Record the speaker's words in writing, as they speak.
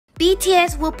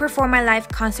BTS will perform a live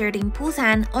concert in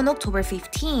Busan on October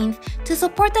 15th to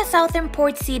support the southern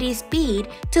port city's bid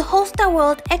to host the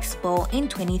World Expo in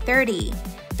 2030.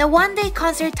 The one-day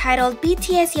concert titled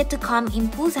BTS Yet to Come in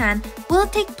Busan will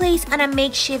take place on a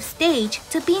makeshift stage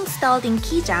to be installed in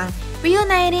Kijang,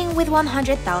 reuniting with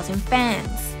 100,000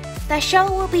 fans. The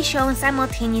show will be shown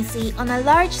simultaneously on a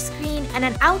large screen and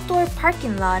an outdoor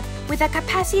parking lot with a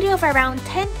capacity of around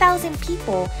 10,000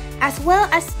 people, as well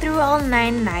as through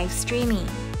online live streaming.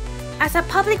 As a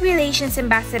public relations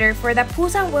ambassador for the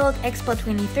Busan World Expo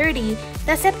 2030,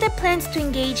 the SEPTE plans to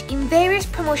engage in various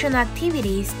promotional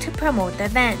activities to promote the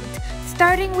event,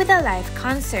 starting with a live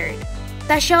concert.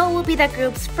 The show will be the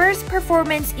group's first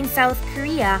performance in South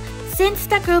Korea since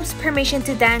the group's Permission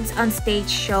to Dance on Stage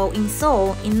show in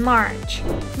Seoul in March.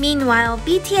 Meanwhile,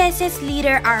 BTS's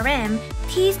leader RM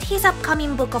teased his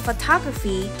upcoming book of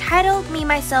photography titled Me,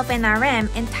 Myself and RM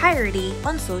Entirety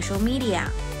on social media.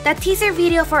 The teaser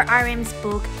video for RM's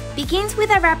book begins with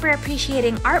the rapper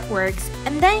appreciating artworks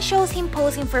and then shows him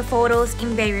posing for photos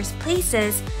in various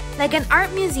places like an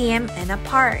art museum and a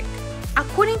park.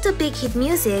 According to Big Hit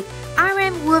Music,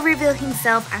 RM will reveal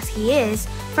himself as he is,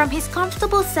 from his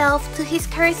comfortable self to his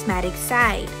charismatic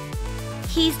side.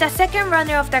 He is the second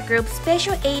runner of the group's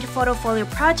Special 8 Photofolio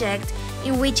project,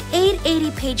 in which 8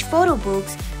 80-page photo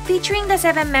books featuring the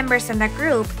 7 members of the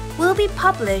group will be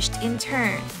published in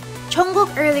turn.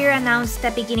 Jungkook earlier announced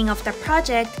the beginning of the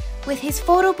project with his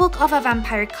photo book of a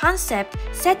vampire concept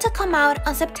set to come out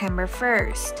on September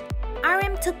 1st.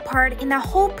 RM took part in the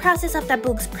whole process of the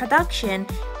book's production,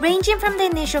 ranging from the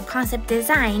initial concept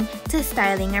design to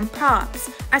styling and props,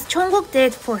 as Jungkook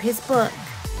did for his book.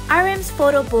 RM's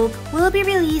photo book will be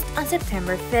released on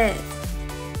September 5th.